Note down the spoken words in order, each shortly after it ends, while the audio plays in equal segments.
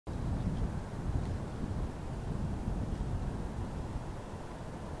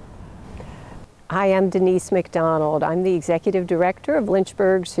Hi, I'm Denise McDonald. I'm the Executive Director of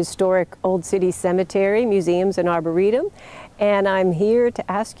Lynchburg's historic Old City Cemetery, Museums and Arboretum, and I'm here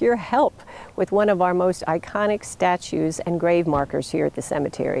to ask your help with one of our most iconic statues and grave markers here at the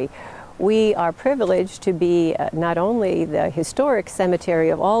cemetery. We are privileged to be not only the historic cemetery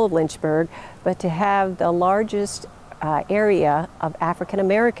of all of Lynchburg, but to have the largest area of African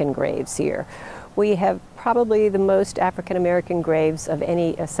American graves here. We have probably the most African American graves of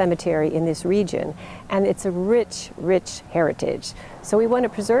any cemetery in this region, and it's a rich, rich heritage. So we want to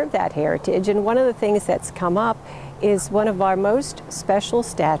preserve that heritage, and one of the things that's come up is one of our most special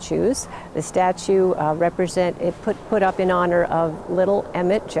statues. The statue put up in honor of little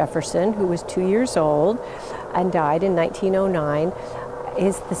Emmett Jefferson, who was 2 years old and died in 1909.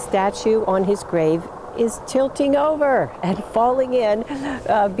 The statue on his grave is tilting over and falling in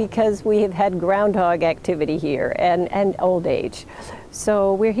because we have had groundhog activity here and old age.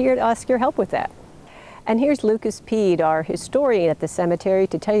 So we're here to ask your help with that. And here's Lucas Peed, our historian at the cemetery,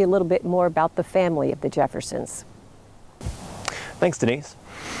 to tell you a little bit more about the family of the Jeffersons. Thanks, Denise.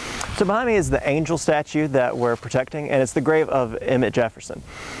 So behind me is the Angel Statue that we're protecting, and it's the grave of Emmett Jefferson.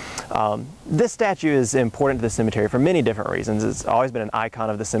 This statue is important to the cemetery for many different reasons. It's always been an icon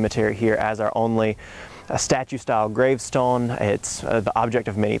of the cemetery here as our only statue-style gravestone. It's the object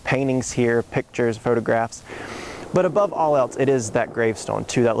of many paintings here, pictures, photographs. But above all else, it is that gravestone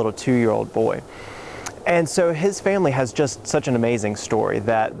to that little 2-year-old boy. And so his family has just such an amazing story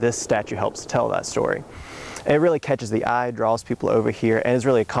that this statue helps tell that story. It really catches the eye, draws people over here, and is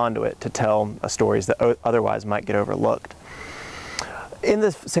really a conduit to tell stories that otherwise might get overlooked. In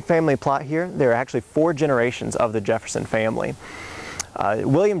this family plot here, there are actually 4 generations of the Jefferson family.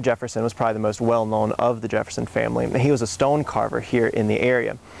 William Jefferson was probably the most well-known of the Jefferson family. He was a stone carver here in the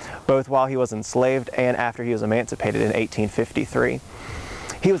area, both while he was enslaved and after he was emancipated in 1853.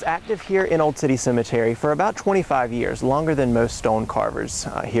 He was active here in Old City Cemetery for about 25 years, longer than most stone carvers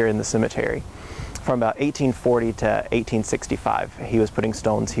here in the cemetery. From about 1840 to 1865, he was putting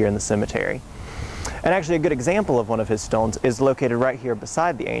stones here in the cemetery. And actually a good example of one of his stones is located right here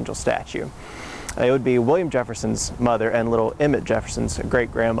beside the Angel statue. It would be William Jefferson's mother and little Emmett Jefferson's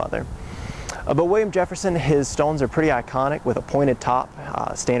great-grandmother. But William Jefferson, his stones are pretty iconic with a pointed top,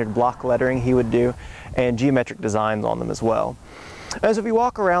 standard block lettering he would do, and geometric designs on them as well. As if you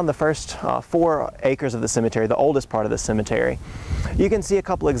walk around the first 4 acres of the cemetery, the oldest part of the cemetery, you can see a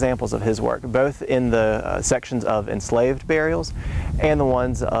couple examples of his work, both in the sections of enslaved burials and the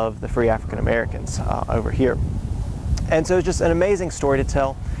ones of the free African Americans over here. And so it's just an amazing story to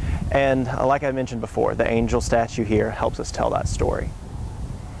tell, and like I mentioned before, the Angel statue here helps us tell that story.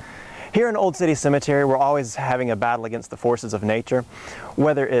 Here in Old City Cemetery, we're always having a battle against the forces of nature,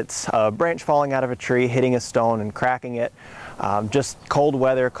 whether it's a branch falling out of a tree, hitting a stone and cracking it, just cold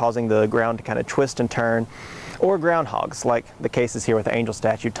weather causing the ground to kind of twist and turn, or groundhogs, like the cases here with the Angel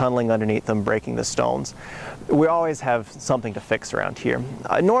statue, tunneling underneath them, breaking the stones. We always have something to fix around here.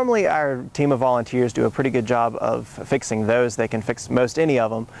 Normally our team of volunteers do a pretty good job of fixing those. They can fix most any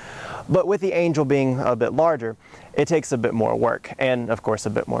of them. But with the Angel being a bit larger, it takes a bit more work and, of course, a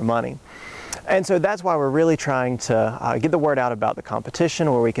bit more money. And so that's why we're really trying to get the word out about the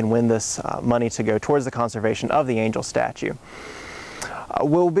competition where we can win this money to go towards the conservation of the Angel statue.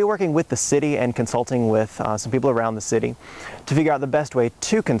 We'll be working with the city and consulting with some people around the city to figure out the best way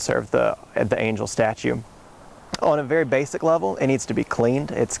to conserve the Angel statue. On a very basic level, it needs to be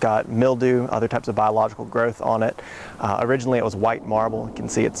cleaned. It's got mildew, other types of biological growth on it. Originally it was white marble. You can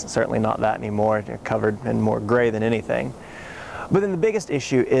see it's certainly not that anymore. It's covered in more gray than anything. But then the biggest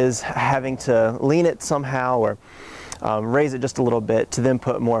issue is having to lean it somehow or raise it just a little bit to then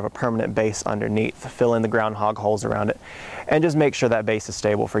put more of a permanent base underneath, fill in the groundhog holes around it, and just make sure that base is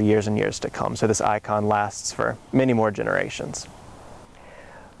stable for years and years to come so this icon lasts for many more generations.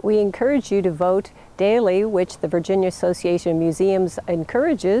 We encourage you to vote daily, which the Virginia Association of Museums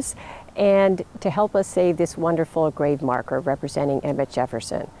encourages, and to help us save this wonderful grave marker representing Emmett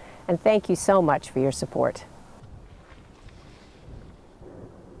Jefferson. And thank you so much for your support.